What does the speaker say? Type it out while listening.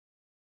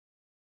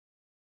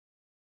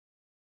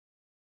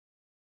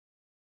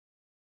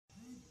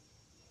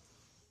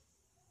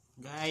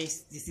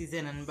Guys, this is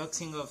an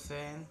unboxing of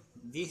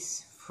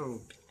this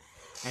fruit.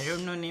 I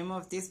don't know name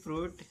of this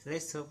fruit.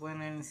 Let's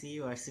open and see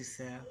what's it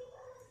have.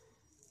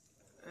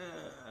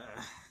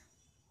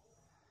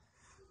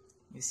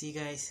 You see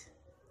guys,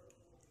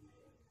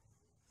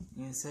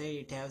 inside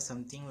it have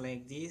something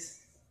like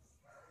this.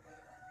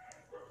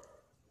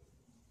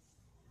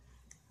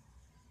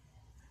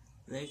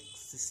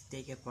 Let's just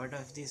take a part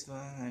of this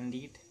one and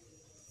eat.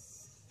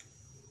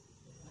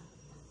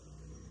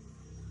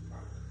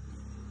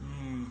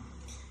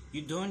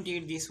 You don't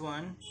eat this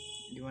one,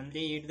 you only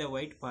eat the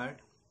white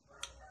part.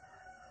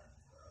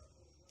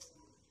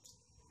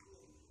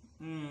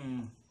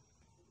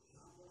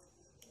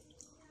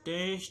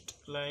 Taste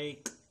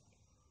like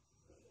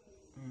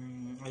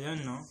I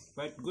don't know,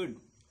 but good.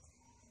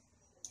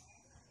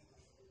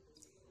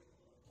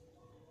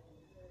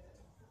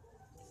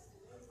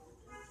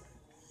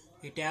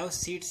 It has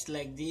seeds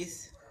like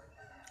this.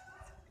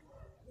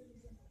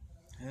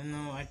 I don't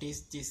know what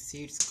is this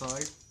seeds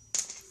called,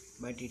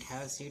 but it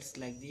has seeds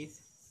like this,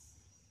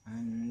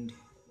 and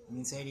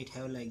inside it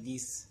have like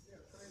this.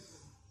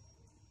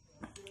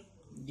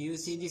 Do you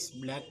see this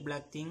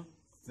black thing?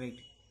 Wait.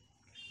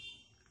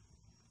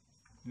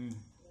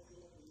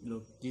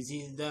 Look, this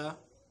is the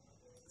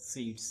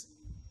seeds.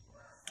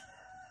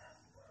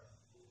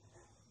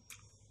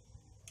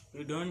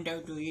 You don't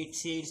have to eat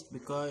seeds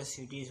because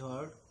it is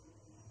hard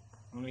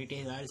and it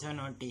is also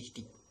not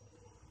tasty.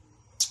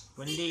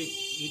 Only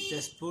eat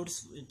the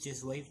spooks, which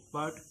is white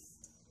part,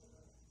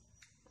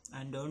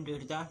 and don't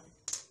eat the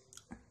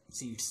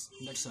seeds.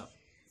 That's all.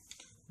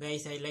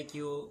 Guys,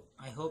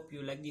 I hope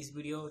you like this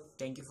video.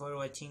 Thank you for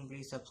watching.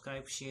 Please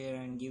subscribe, share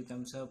and give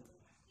thumbs up,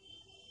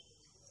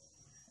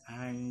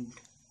 and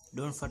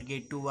don't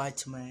forget to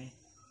watch my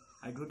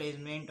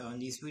advertisement on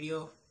this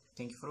video.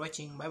 Thank you for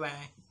watching. Bye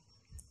bye.